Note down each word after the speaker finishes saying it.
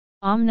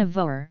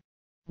Omnivore,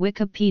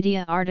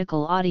 Wikipedia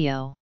article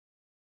audio.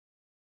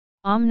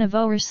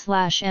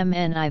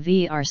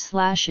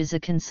 Omnivore/MNIVR/ is a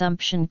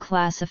consumption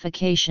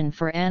classification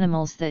for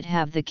animals that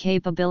have the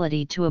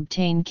capability to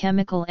obtain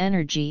chemical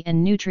energy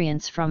and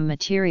nutrients from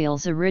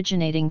materials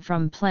originating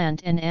from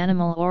plant and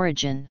animal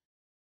origin.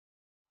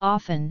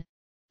 Often,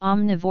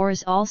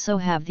 omnivores also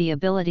have the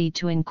ability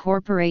to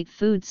incorporate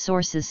food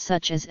sources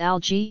such as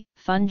algae,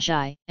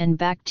 fungi, and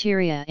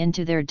bacteria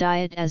into their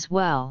diet as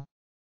well.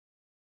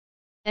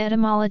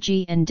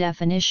 Etymology and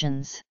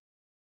definitions.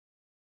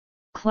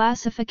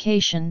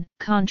 Classification,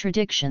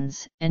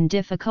 contradictions, and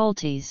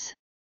difficulties.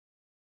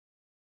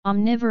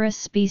 Omnivorous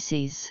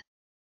species.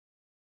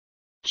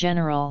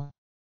 General.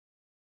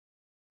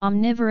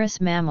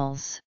 Omnivorous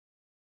mammals.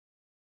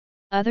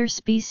 Other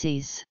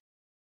species.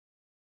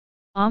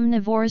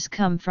 Omnivores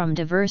come from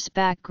diverse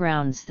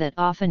backgrounds that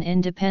often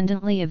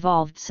independently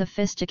evolved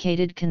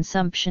sophisticated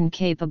consumption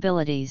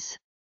capabilities.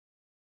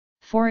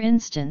 For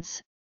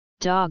instance,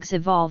 dogs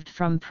evolved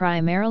from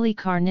primarily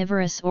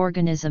carnivorous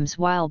organisms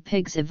while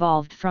pigs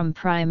evolved from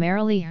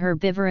primarily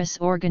herbivorous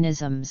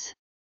organisms.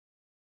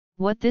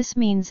 What this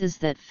means is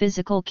that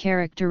physical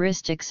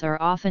characteristics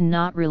are often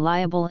not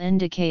reliable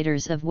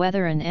indicators of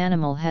whether an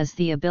animal has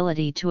the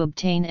ability to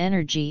obtain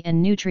energy and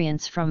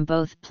nutrients from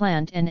both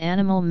plant and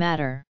animal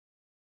matter.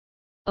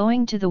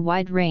 Owing to the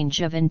wide range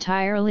of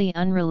entirely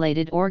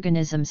unrelated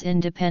organisms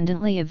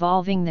independently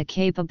evolving the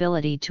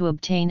capability to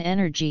obtain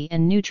energy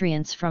and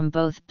nutrients from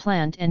both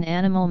plant and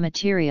animal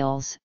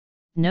materials,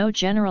 no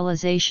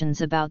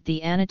generalizations about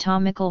the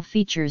anatomical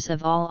features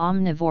of all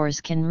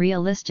omnivores can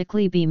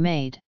realistically be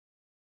made.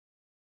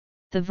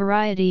 The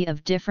variety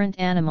of different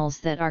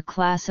animals that are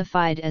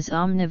classified as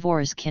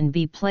omnivores can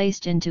be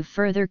placed into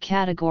further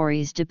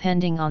categories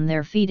depending on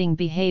their feeding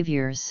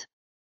behaviors.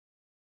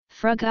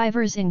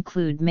 Frugivores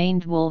include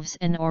maned wolves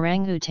and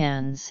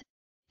orangutans,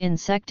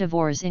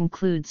 insectivores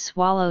include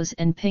swallows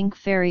and pink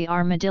fairy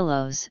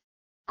armadillos,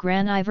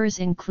 granivores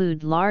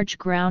include large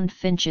ground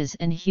finches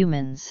and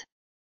humans.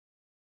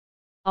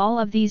 All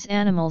of these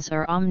animals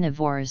are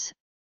omnivores,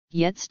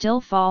 yet still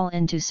fall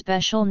into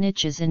special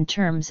niches in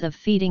terms of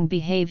feeding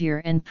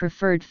behavior and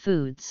preferred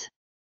foods.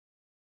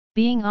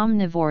 Being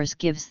omnivores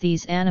gives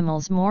these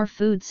animals more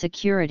food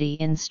security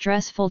in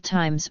stressful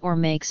times or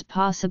makes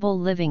possible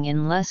living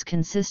in less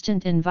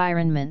consistent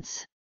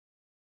environments.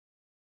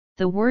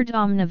 The word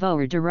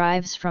omnivore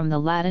derives from the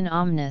Latin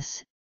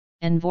omnis,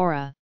 and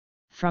vora,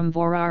 from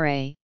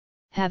vorare,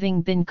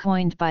 having been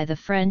coined by the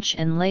French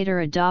and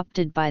later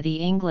adopted by the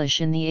English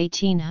in the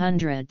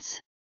 1800s.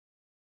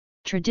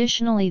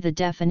 Traditionally, the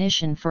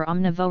definition for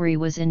omnivore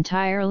was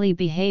entirely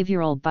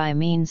behavioral by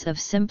means of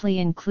simply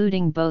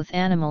including both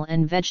animal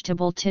and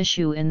vegetable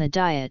tissue in the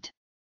diet.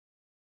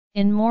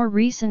 In more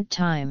recent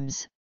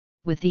times,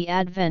 with the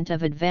advent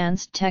of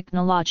advanced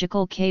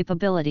technological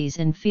capabilities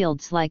in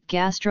fields like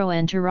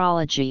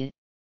gastroenterology,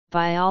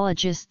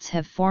 biologists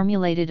have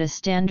formulated a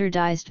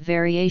standardized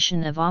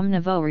variation of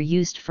omnivore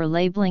used for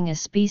labeling a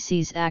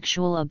species'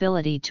 actual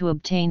ability to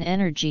obtain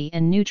energy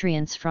and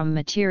nutrients from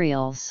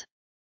materials.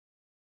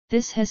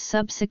 This has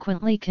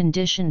subsequently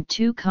conditioned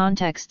two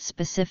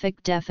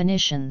context-specific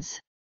definitions.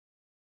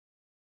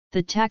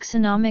 The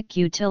taxonomic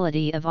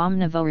utility of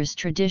omnivores'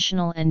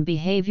 traditional and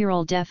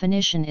behavioral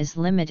definition is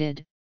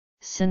limited,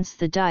 since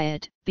the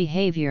diet,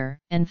 behavior,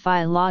 and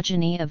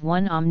phylogeny of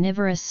one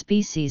omnivorous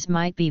species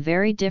might be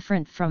very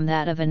different from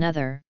that of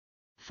another.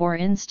 For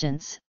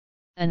instance,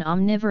 an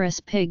omnivorous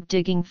pig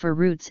digging for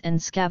roots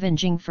and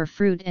scavenging for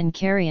fruit and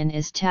carrion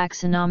is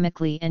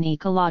taxonomically and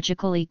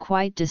ecologically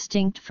quite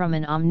distinct from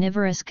an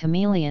omnivorous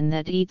chameleon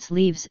that eats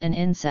leaves and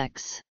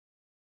insects.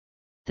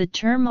 The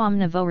term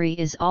omnivore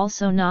is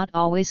also not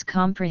always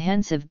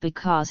comprehensive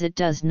because it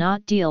does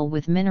not deal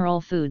with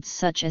mineral foods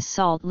such as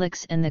salt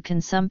licks and the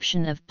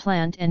consumption of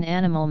plant and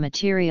animal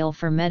material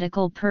for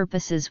medical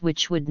purposes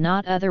which would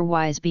not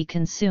otherwise be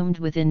consumed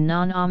within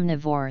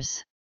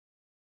non-omnivores.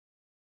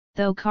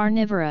 Though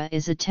carnivora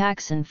is a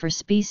taxon for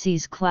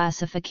species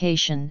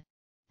classification,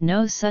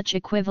 no such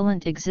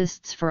equivalent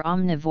exists for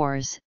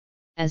omnivores,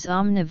 as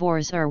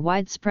omnivores are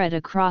widespread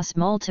across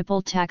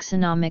multiple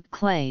taxonomic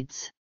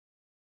clades.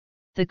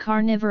 The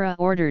carnivora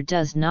order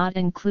does not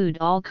include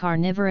all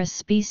carnivorous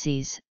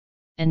species,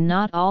 and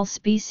not all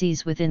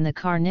species within the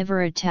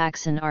carnivora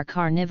taxon are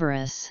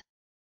carnivorous.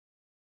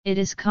 It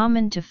is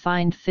common to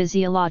find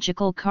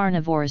physiological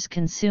carnivores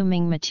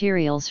consuming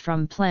materials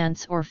from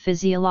plants or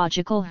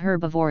physiological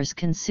herbivores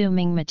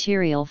consuming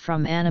material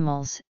from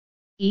animals,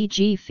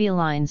 e.g.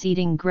 felines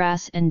eating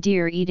grass and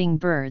deer eating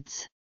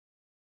birds.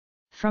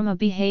 From a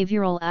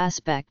behavioral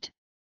aspect,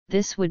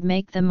 this would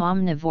make them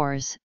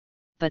omnivores,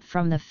 but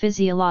from the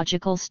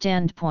physiological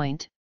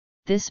standpoint,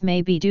 this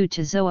may be due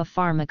to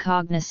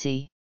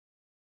zoopharmacognosy.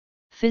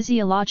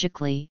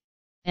 Physiologically,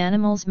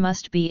 animals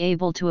must be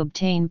able to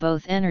obtain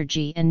both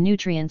energy and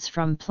nutrients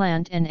from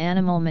plant and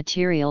animal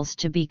materials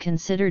to be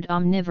considered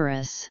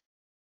omnivorous.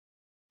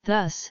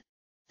 Thus,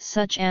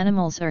 such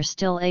animals are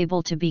still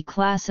able to be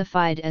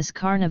classified as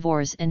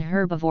carnivores and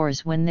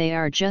herbivores when they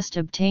are just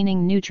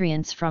obtaining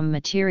nutrients from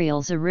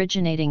materials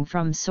originating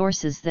from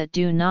sources that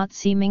do not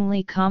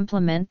seemingly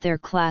complement their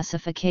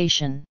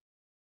classification.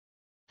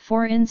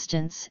 For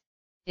instance,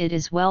 it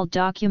is well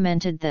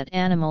documented that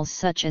animals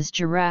such as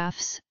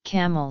giraffes,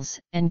 camels,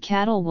 and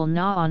cattle will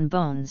gnaw on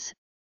bones,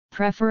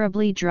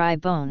 preferably dry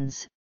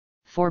bones,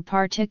 for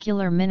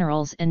particular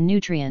minerals and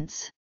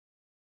nutrients.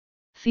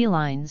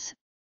 Felines,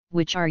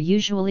 which are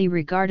usually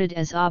regarded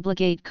as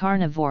obligate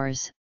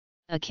carnivores,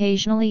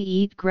 occasionally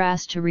eat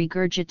grass to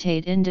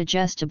regurgitate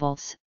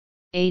indigestibles,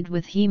 aid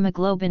with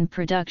hemoglobin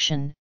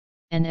production,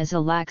 and as a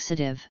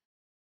laxative.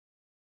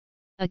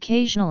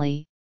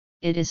 Occasionally,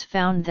 it is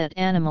found that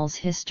animals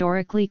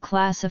historically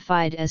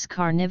classified as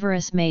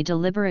carnivorous may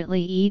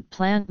deliberately eat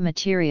plant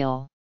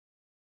material.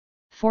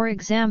 For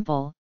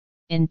example,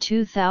 in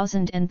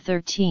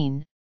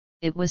 2013,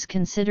 it was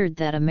considered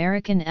that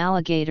American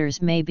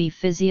alligators may be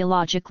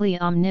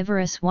physiologically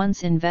omnivorous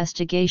once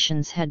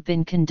investigations had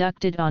been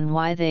conducted on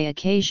why they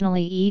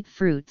occasionally eat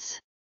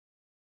fruits.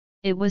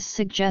 It was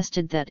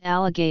suggested that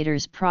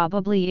alligators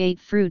probably ate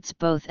fruits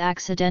both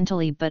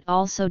accidentally but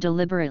also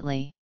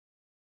deliberately.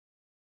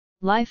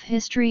 Life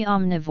history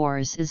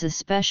omnivores is a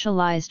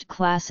specialized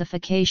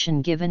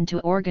classification given to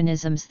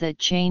organisms that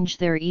change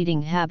their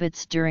eating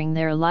habits during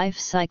their life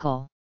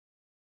cycle.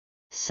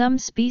 Some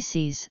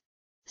species,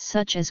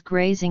 such as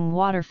grazing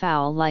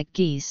waterfowl like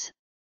geese,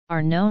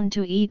 are known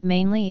to eat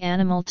mainly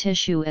animal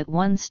tissue at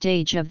one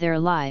stage of their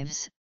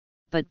lives,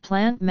 but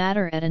plant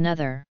matter at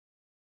another.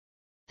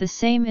 The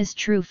same is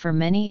true for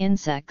many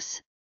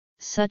insects,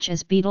 such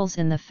as beetles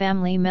in the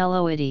family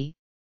Meloidae,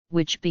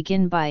 which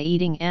begin by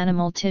eating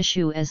animal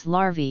tissue as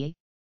larvae,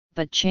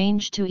 but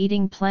change to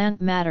eating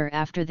plant matter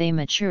after they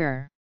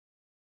mature.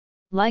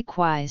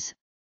 Likewise,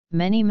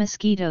 many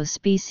mosquito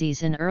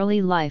species in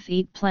early life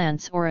eat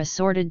plants or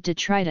assorted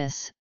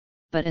detritus,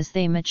 but as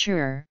they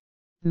mature,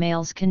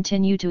 males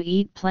continue to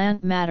eat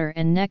plant matter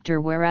and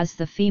nectar, whereas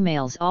the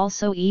females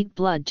also eat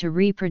blood to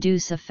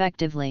reproduce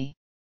effectively.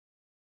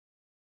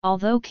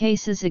 Although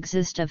cases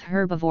exist of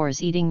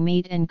herbivores eating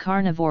meat and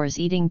carnivores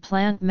eating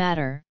plant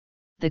matter,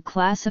 the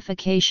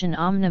classification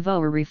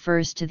Omnivore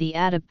refers to the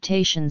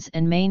adaptations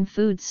and main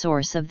food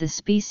source of the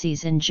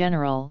species in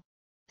general,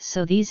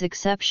 so these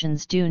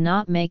exceptions do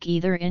not make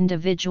either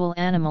individual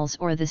animals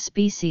or the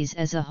species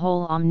as a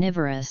whole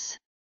omnivorous.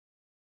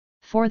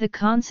 For the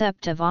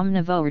concept of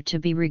omnivore to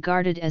be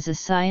regarded as a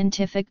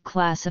scientific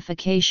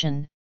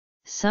classification,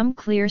 some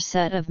clear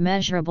set of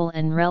measurable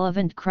and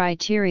relevant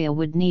criteria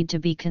would need to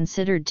be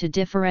considered to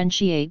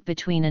differentiate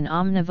between an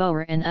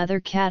omnivore and other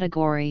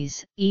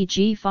categories,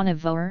 e.g.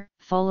 faunivore,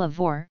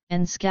 folivore,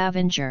 and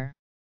scavenger.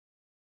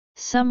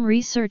 Some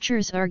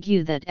researchers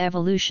argue that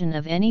evolution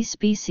of any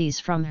species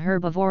from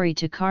herbivory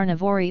to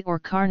carnivory or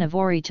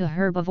carnivory to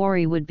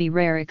herbivory would be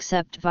rare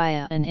except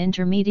via an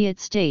intermediate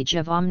stage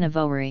of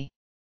omnivory.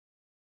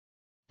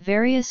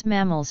 Various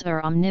mammals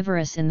are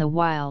omnivorous in the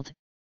wild,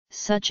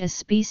 such as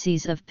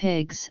species of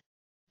pigs,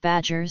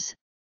 badgers,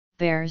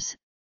 bears,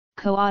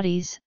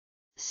 coatis,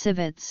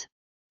 civets,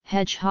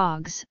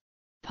 hedgehogs,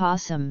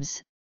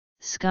 possums,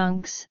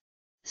 skunks,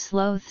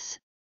 sloths,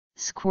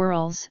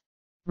 squirrels,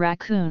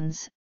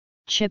 raccoons,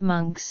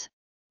 chipmunks,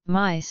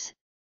 mice,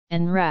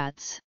 and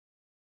rats.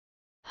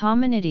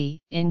 Hominidae,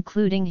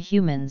 including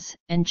humans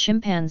and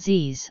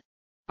chimpanzees,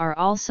 are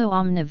also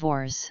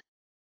omnivores.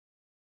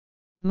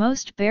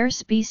 Most bear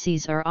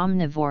species are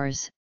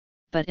omnivores,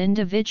 but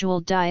individual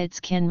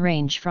diets can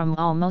range from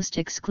almost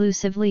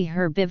exclusively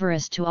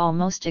herbivorous to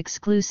almost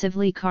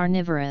exclusively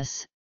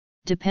carnivorous,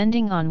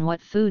 depending on what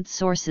food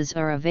sources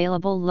are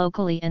available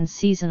locally and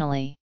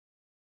seasonally.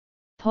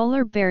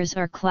 Polar bears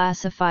are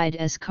classified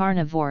as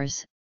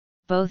carnivores,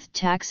 both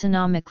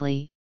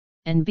taxonomically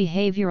and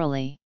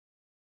behaviorally.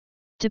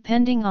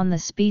 Depending on the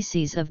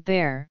species of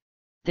bear,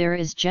 there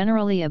is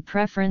generally a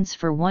preference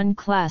for one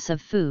class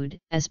of food,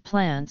 as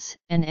plants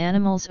and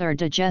animals are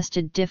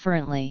digested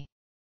differently.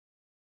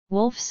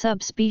 Wolf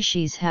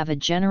subspecies have a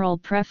general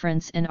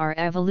preference and are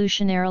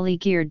evolutionarily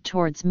geared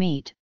towards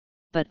meat,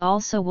 but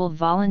also will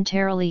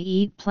voluntarily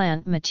eat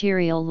plant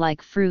material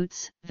like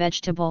fruits,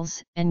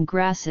 vegetables, and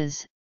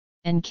grasses,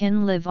 and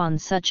can live on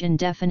such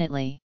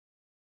indefinitely.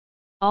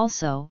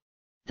 Also,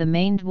 the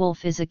maned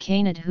wolf is a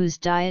canid whose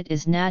diet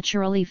is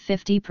naturally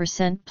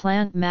 50%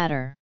 plant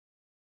matter.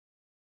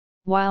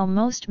 While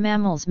most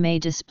mammals may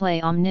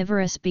display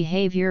omnivorous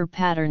behavior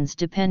patterns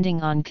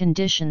depending on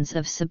conditions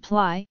of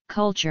supply,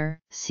 culture,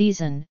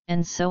 season,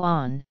 and so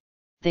on,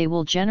 they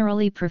will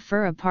generally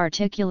prefer a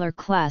particular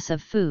class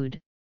of food,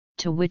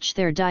 to which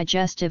their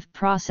digestive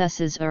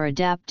processes are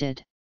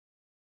adapted.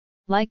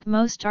 Like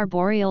most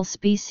arboreal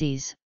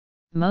species,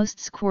 most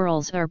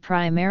squirrels are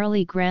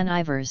primarily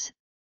granivores,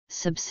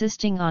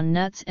 subsisting on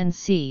nuts and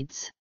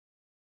seeds.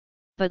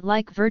 But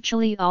like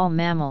virtually all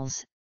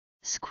mammals,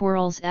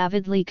 squirrels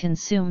avidly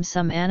consume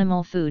some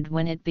animal food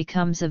when it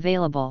becomes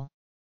available.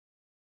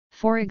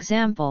 For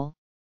example,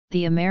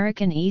 the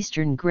American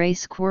eastern gray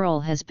squirrel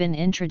has been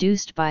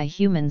introduced by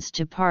humans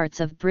to parts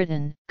of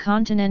Britain,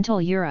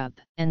 continental Europe,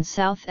 and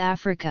South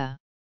Africa.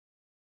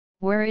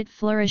 Where it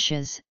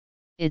flourishes,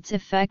 its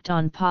effect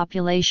on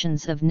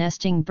populations of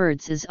nesting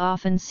birds is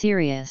often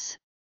serious,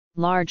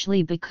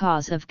 largely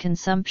because of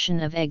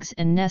consumption of eggs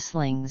and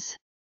nestlings.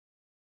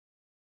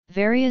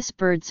 Various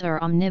birds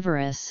are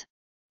omnivorous,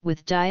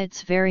 with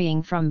diets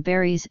varying from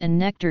berries and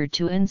nectar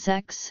to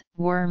insects,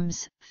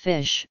 worms,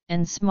 fish,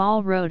 and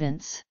small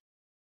rodents.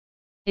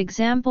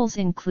 Examples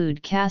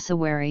include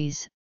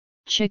cassowaries,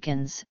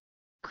 chickens,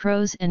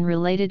 crows and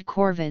related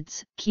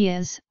corvids,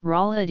 kias,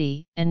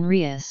 rallidae, and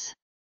rheas.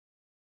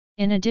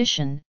 In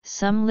addition,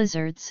 some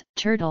lizards,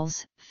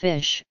 turtles,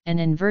 fish, and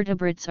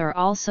invertebrates are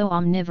also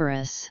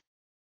omnivorous.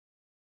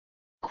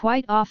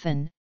 Quite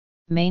often,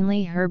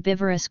 mainly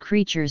herbivorous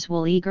creatures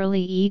will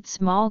eagerly eat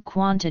small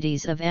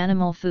quantities of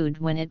animal food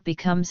when it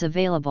becomes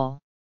available.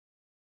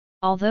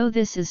 Although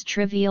this is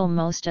trivial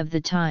most of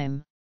the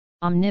time,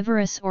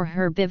 omnivorous or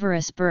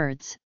herbivorous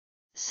birds,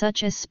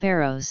 such as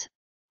sparrows,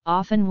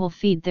 often will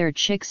feed their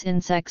chicks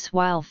insects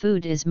while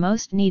food is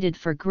most needed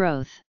for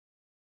growth.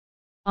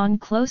 On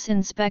close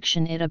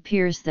inspection, it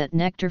appears that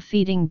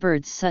nectar-feeding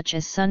birds such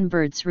as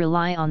sunbirds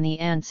rely on the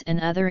ants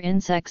and other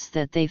insects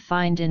that they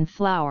find in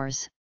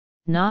flowers,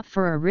 not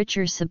for a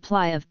richer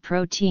supply of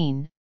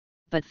protein,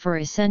 but for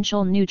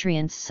essential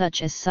nutrients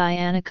such as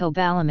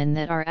cyanocobalamin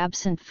that are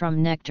absent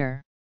from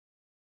nectar.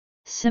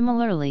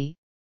 Similarly,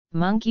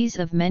 monkeys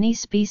of many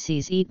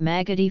species eat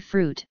maggoty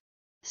fruit,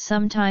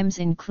 sometimes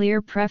in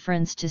clear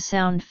preference to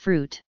sound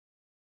fruit.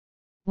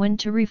 When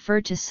to refer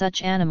to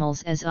such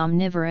animals as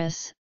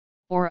omnivorous,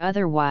 or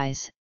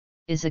otherwise,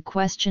 is a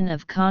question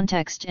of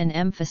context and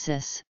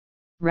emphasis,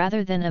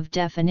 rather than of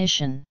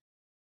definition.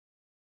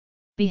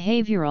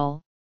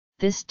 Behavioral: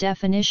 this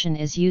definition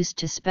is used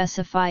to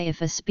specify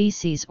if a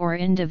species or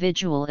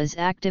individual is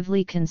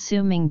actively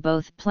consuming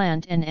both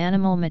plant and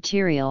animal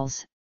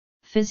materials.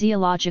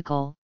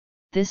 Physiological: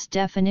 this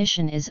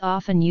definition is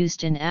often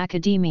used in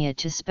academia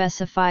to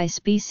specify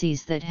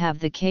species that have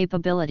the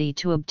capability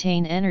to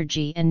obtain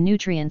energy and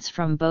nutrients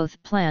from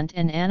both plant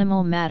and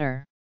animal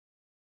matter.